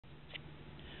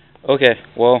Okay,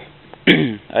 well,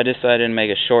 I decided to make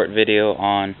a short video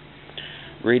on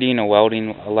reading a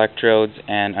welding electrodes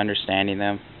and understanding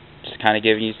them. Just kind of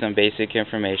giving you some basic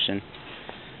information.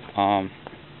 Um,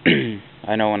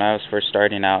 I know when I was first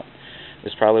starting out,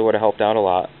 this probably would have helped out a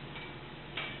lot.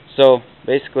 So,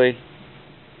 basically,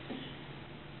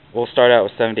 we'll start out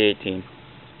with 7018,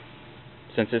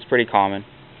 since it's pretty common.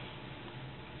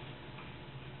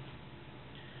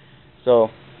 So,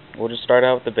 we'll just start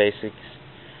out with the basics.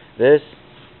 This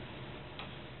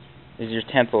is your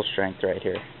tensile strength right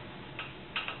here.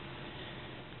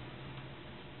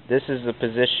 This is the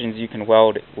positions you can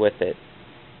weld with it.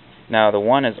 Now, the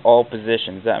 1 is all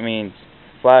positions. That means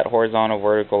flat, horizontal,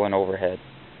 vertical, and overhead.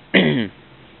 The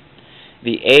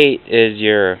 8 is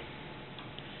your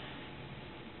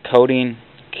coating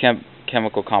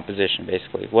chemical composition,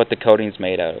 basically, what the coating's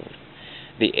made out of.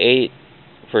 The 8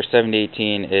 for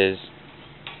 7018 is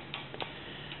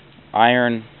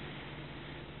iron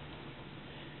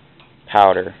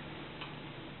powder.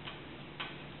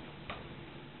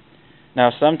 Now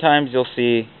sometimes you'll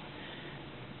see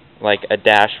like a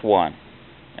 -1,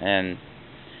 and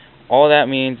all that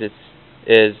means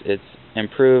it's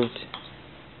improved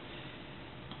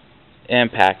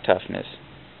impact toughness.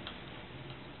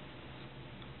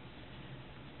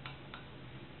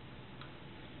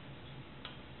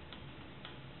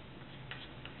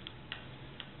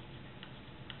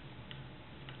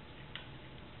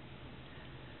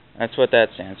 That's what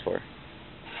that stands for.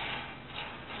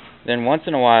 Then once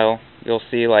in a while, you'll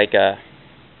see like a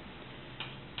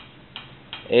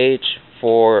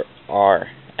H4R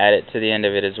added to the end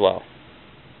of it as well.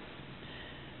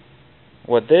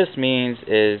 What this means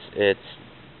is it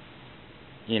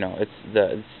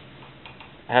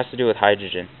has to do with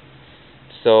hydrogen.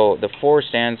 So the 4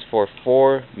 stands for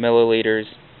 4 milliliters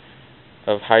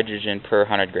of hydrogen per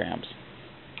 100 grams.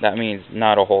 That means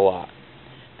not a whole lot,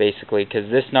 basically, because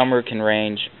this number can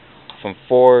range from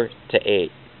 4 to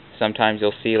 8. Sometimes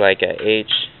you'll see like a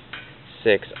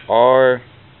H6R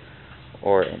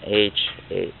or an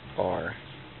H8R.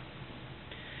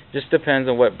 Just depends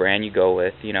on what brand you go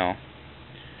with.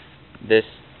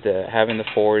 Having the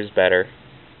 4 is better.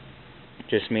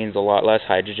 Just means a lot less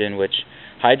hydrogen, which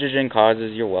hydrogen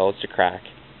causes your welds to crack.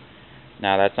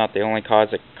 Now that's not the only cause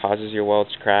that causes your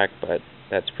welds to crack, but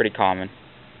that's pretty common.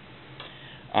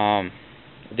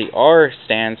 The R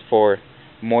stands for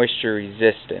moisture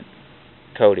resistant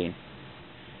coating.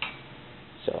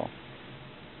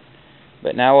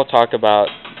 But now we'll talk about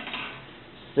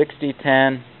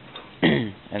 6010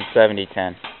 and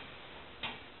 7010.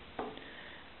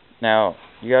 Now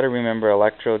you got to remember,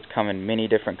 electrodes come in many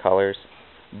different colors.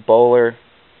 Bowler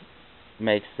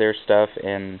makes their stuff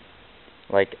in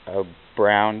like a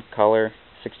brown color,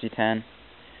 6010.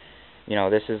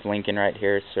 This is Lincoln right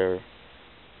here, so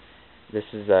this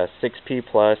is a 6P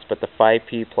plus, but the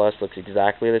 5P plus looks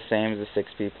exactly the same as the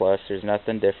 6P plus. There's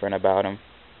nothing different about them.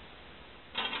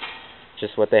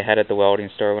 Just what they had at the welding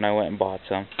store when I went and bought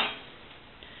some.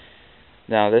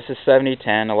 Now this is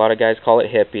 7010. A lot of guys call it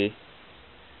hippie.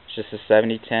 It's just a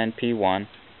 7010 P1.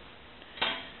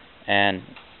 And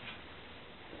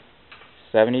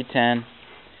 7010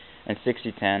 and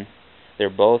 6010, they're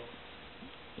both,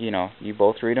 you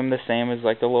both read them the same as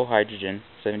like the low hydrogen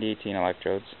 7018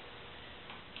 electrodes.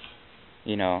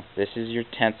 This is your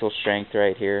tensile strength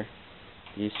right here,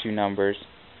 these two numbers.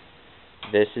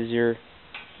 This is your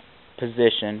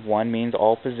position. 1 means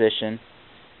all position.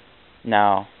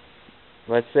 Now,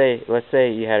 let's say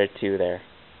you had a 2 there,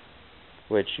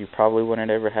 which you probably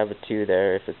wouldn't ever have a 2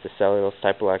 there if it's a cellulose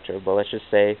type electrode, but let's just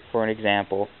say, for an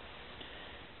example,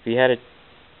 if you had a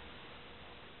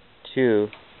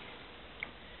 2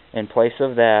 in place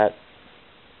of that,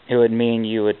 it would mean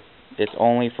it's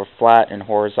only for flat and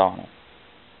horizontal.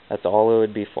 That's all it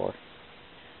would be for.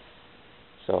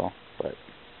 But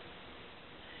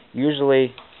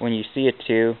usually when you see a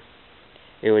 2,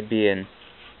 it would be in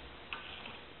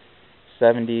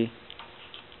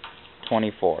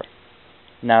 7024.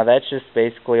 Now that's just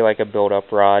basically like a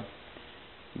build-up rod,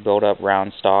 build-up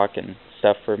round stock and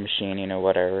stuff for machining or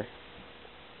whatever.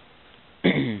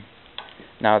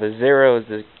 Now the 0 is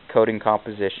the coating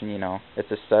composition.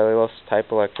 It's a cellulose type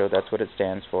electrode. That's what it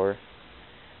stands for.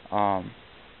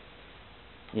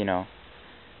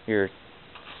 Your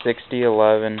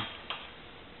 6011,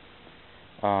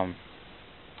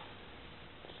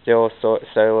 still a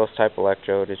cellulose type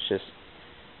electrode. It's just,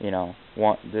 you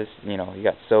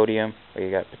got sodium or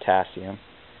you got potassium.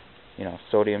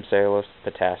 Sodium cellulose,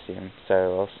 potassium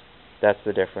cellulose. That's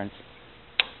the difference.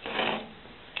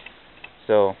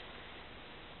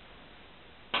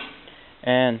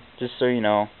 And just so you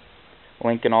know,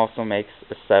 Lincoln also makes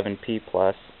a 7P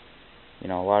plus. You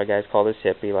know, a lot of guys call this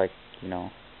hippie, like, you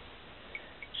know,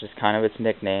 it's just kind of its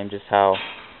nickname, just how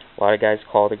a lot of guys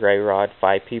call the gray rod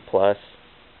 5P plus.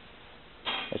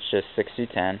 It's just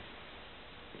 6010.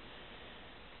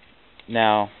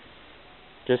 Now,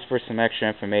 just for some extra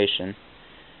information,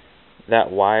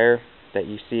 that wire that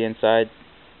you see inside,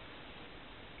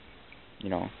 you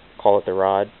know, call it the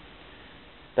rod,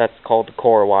 that's called the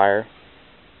core wire.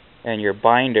 And your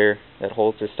binder that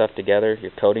holds this stuff together,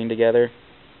 your coating together,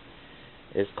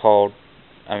 is called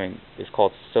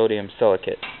sodium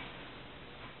silicate.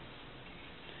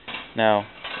 Now,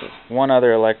 one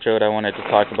other electrode I wanted to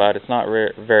talk about, it's not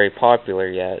very popular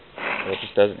yet, it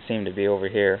just doesn't seem to be over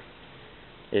here,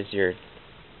 is your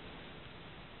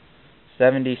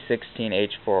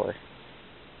 7016H4.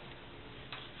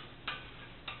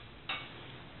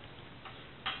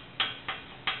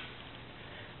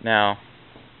 Now,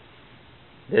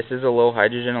 this is a low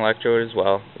hydrogen electrode as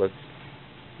well. Looks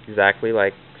exactly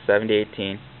like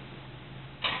 7018.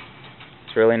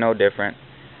 It's really no different.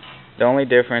 The only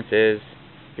difference is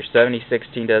your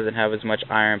 7016 doesn't have as much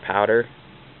iron powder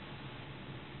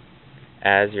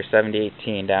as your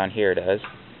 7018 down here does.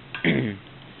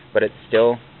 But it's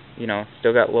still, you know,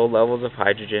 still got low levels of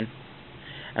hydrogen.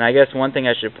 And I guess one thing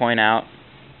I should point out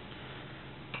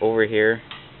over here,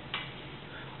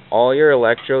 all your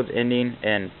electrodes ending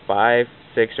in 5,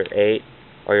 6, or 8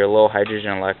 are your low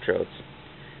hydrogen electrodes.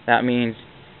 That means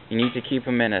you need to keep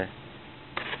them in a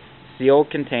sealed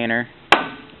container,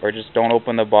 or just don't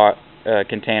open the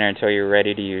container until you're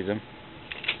ready to use them,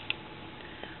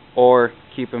 or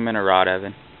keep them in a rod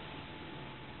oven.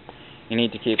 You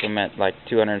need to keep them at like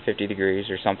 250 degrees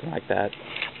or something like that.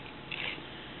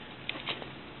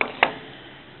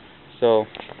 So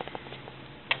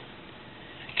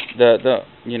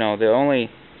the only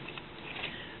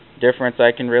difference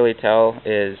I can really tell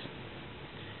is,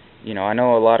 you know, I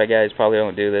know a lot of guys probably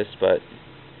don't do this, but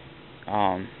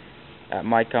at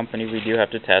my company we do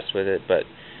have to test with it, but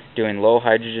doing low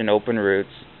hydrogen open roots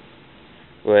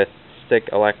with stick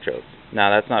electrodes. Now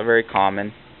that's not very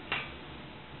common,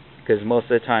 because most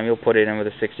of the time you'll put it in with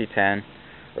a 6010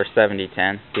 or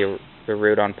 7010, the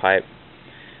root on pipe.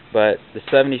 But the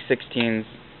 7016's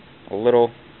a little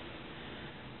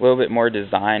bit more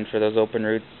designed for those open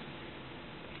roots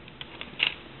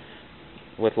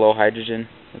with low hydrogen.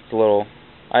 It's a little,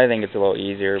 I think it's a little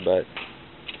easier, but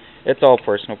it's all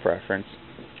personal preference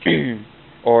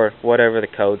or whatever the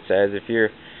code says. If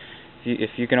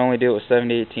you can only do it with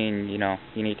 7018, you know,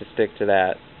 you need to stick to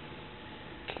that.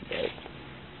 But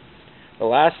the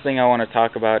last thing I want to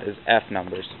talk about is F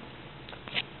numbers.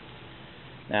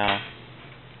 Now,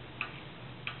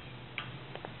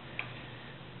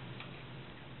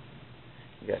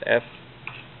 you got F.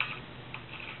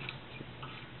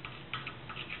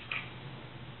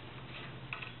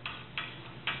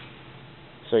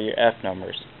 So your F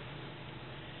numbers.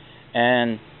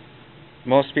 And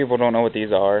most people don't know what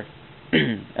these are,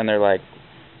 and they're like,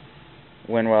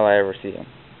 when will I ever see them?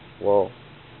 Well,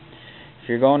 if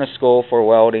you're going to school for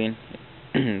welding,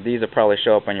 these will probably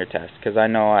show up on your test, because I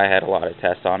know I had a lot of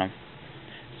tests on them.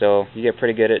 So you get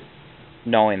pretty good at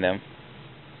knowing them.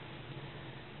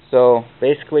 So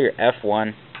basically your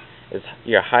F1 is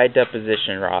your high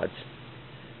deposition rods,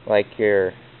 like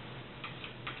your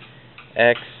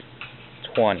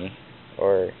X20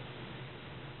 or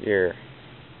your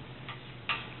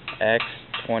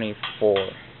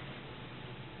X24.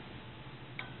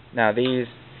 Now these,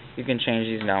 you can change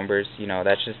these numbers, you know,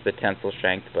 that's just the tensile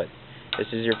strength, but this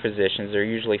is your positions. They're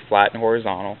usually flat and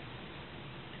horizontal.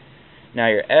 Now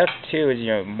your F2 is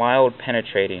your mild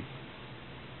penetrating.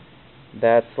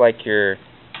 That's like your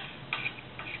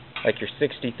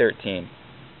 6013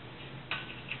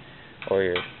 or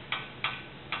your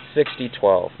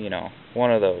 6012, you know,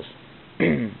 one of those.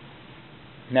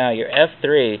 Now your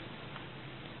F3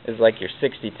 is like your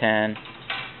 6010,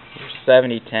 your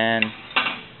 7010.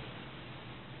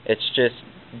 It's just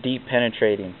deep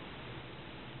penetrating.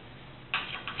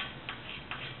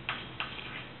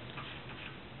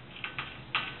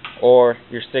 Or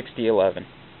your 6011.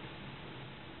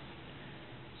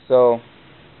 So,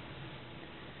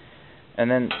 and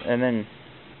then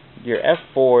your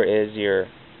F4 is your,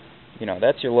 you know,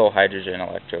 that's your low hydrogen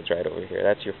electrodes right over here.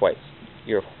 That's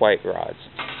your white rods.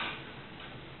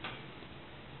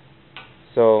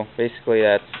 So basically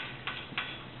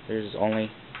there's only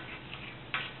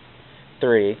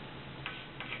 3.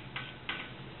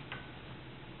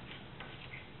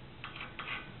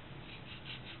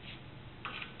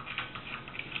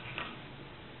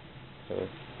 So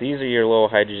these are your low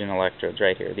hydrogen electrodes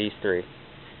right here, these 3.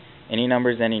 Any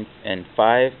numbers ending in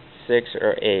 5, 6,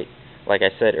 or 8. Like I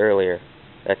said earlier,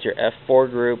 that's your F4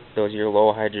 group. Those are your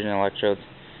low hydrogen electrodes.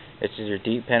 This is your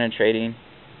deep penetrating.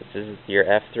 This is your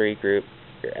F3 group.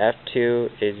 Your F2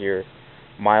 is your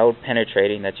mild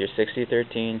penetrating. That's your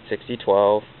 6013,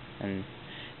 6012, and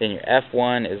then your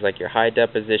F1 is like your high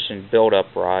deposition build-up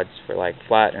rods for like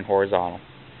flat and horizontal.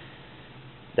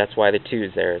 That's why the 2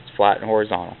 is there. It's flat and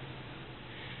horizontal.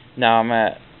 Now I'm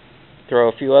going to throw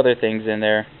a few other things in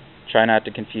there. Try not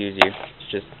to confuse you.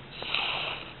 It's just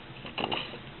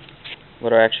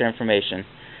little extra information.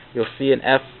 You'll see an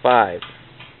F5.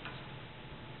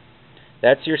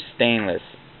 That's your stainless,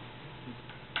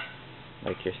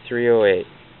 like your 308,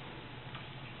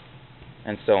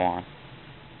 and so on.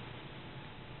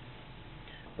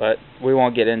 But we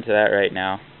won't get into that right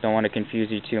now. Don't want to confuse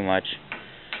you too much.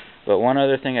 But one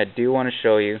other thing I do want to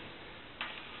show you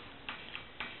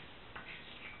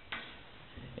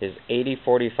is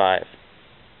 8045.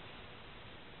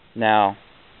 Now,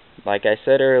 like I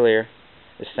said earlier,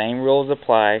 the same rules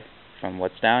apply from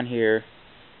what's down here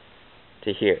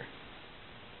to here.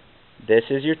 This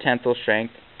is your tensile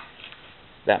strength.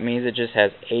 That means it just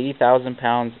has 80,000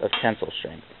 pounds of tensile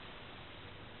strength.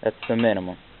 That's the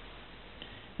minimum.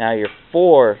 Now your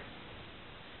 4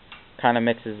 kind of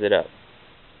mixes it up.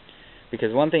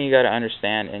 Because one thing you got to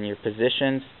understand, in your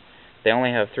positions, they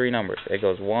only have 3 numbers. It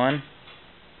goes 1,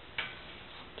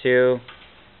 2,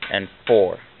 and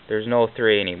 4. There's no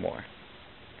 3 anymore.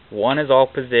 1 is all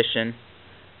position,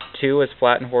 2 is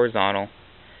flat and horizontal,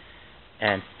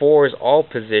 and 4 is all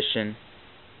position,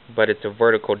 but it's a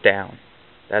vertical down.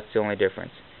 That's the only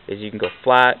difference. Is you can go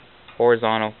flat,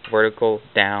 horizontal, vertical,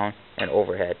 down, and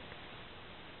overhead.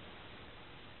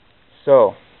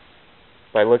 So,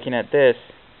 by looking at this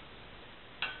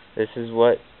is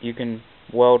what you can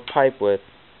weld pipe with.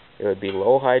 It would be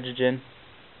low hydrogen,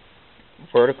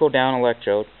 vertical down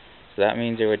electrode. So that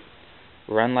means it would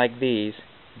run like these,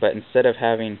 but instead of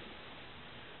having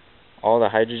all the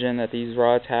hydrogen that these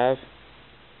rods have,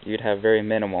 you'd have very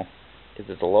minimal, because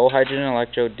it's a low hydrogen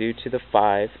electrode due to the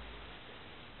 5,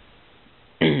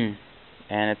 and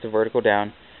it's a vertical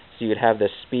down, so you'd have the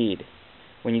speed.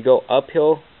 When you go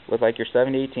uphill with like your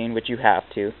 7018, which you have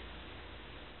to,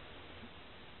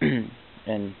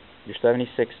 and your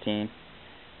 7016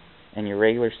 and your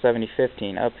regular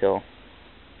 7015 uphill,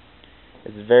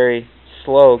 it's very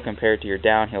slow compared to your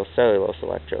downhill cellulose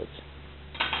electrodes.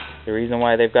 The reason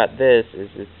why they've got this is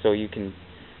it's so you can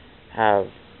have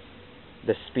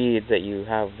the speeds that you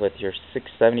have with your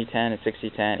 7010 and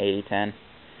 6010, 8010,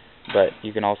 but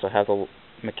you can also have the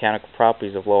mechanical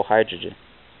properties of low hydrogen.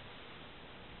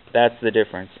 That's the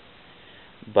difference.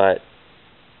 But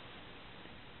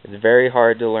it's very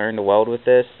hard to learn to weld with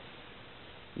this.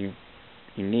 You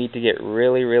need to get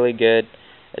really, really good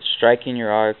at striking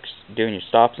your arcs, doing your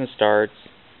stops and starts,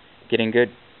 getting good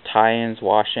tie-ins,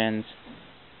 wash-ins.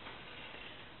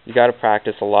 You got to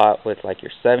practice a lot with like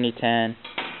your 7010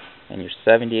 and your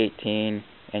 7018,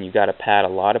 and you got to pad a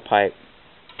lot of pipe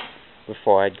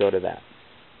before I'd go to that.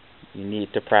 You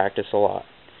need to practice a lot.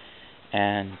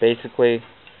 And basically,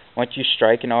 once you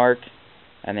strike an arc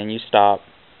and then you stop,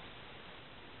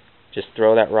 just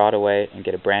throw that rod away and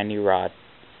get a brand new rod.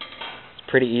 It's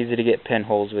pretty easy to get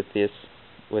pinholes with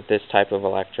this type of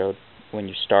electrode when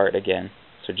you start again.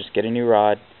 So just get a new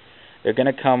rod. They're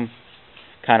going to come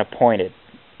kind of pointed.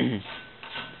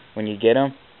 When you get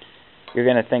them, you're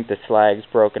going to think the slag's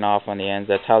broken off on the ends.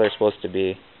 That's how they're supposed to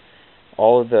be.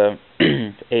 All of the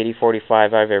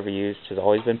 8045 I've ever used has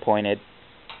always been pointed.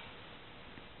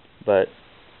 But,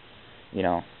 you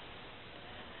know,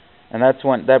 and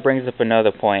that brings up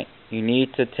another point. You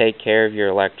need to take care of your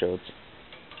electrodes,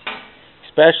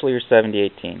 especially your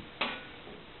 7018.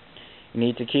 You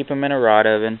need to keep them in a rod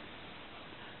oven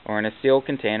or in a sealed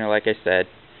container, like I said,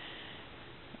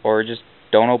 or just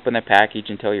don't open the package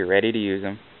until you're ready to use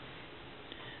them.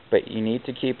 But you need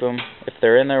to keep them, if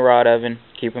they're in the rod oven,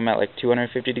 keep them at like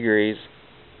 250 degrees.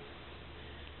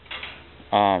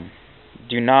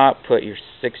 Do not put your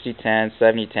 6010,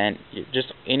 7010,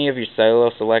 just any of your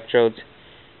cellulose electrodes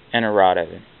in a rod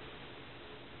oven.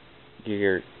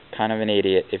 You're kind of an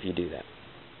idiot if you do that.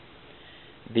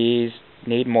 These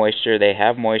need moisture. They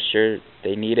have moisture.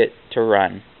 They need it to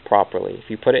run properly. If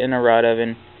you put it in a rod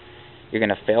oven, you're going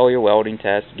to fail your welding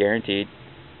test, guaranteed,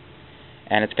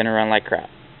 and it's going to run like crap.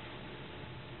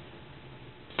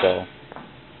 So,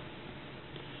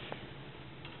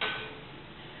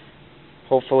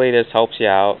 hopefully this helps you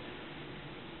out.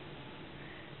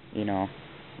 You know,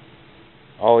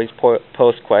 always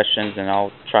post questions and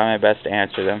I'll try my best to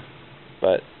answer them.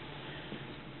 But,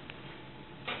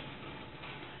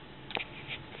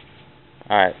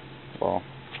 alright, well,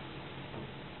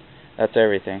 That's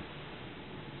everything.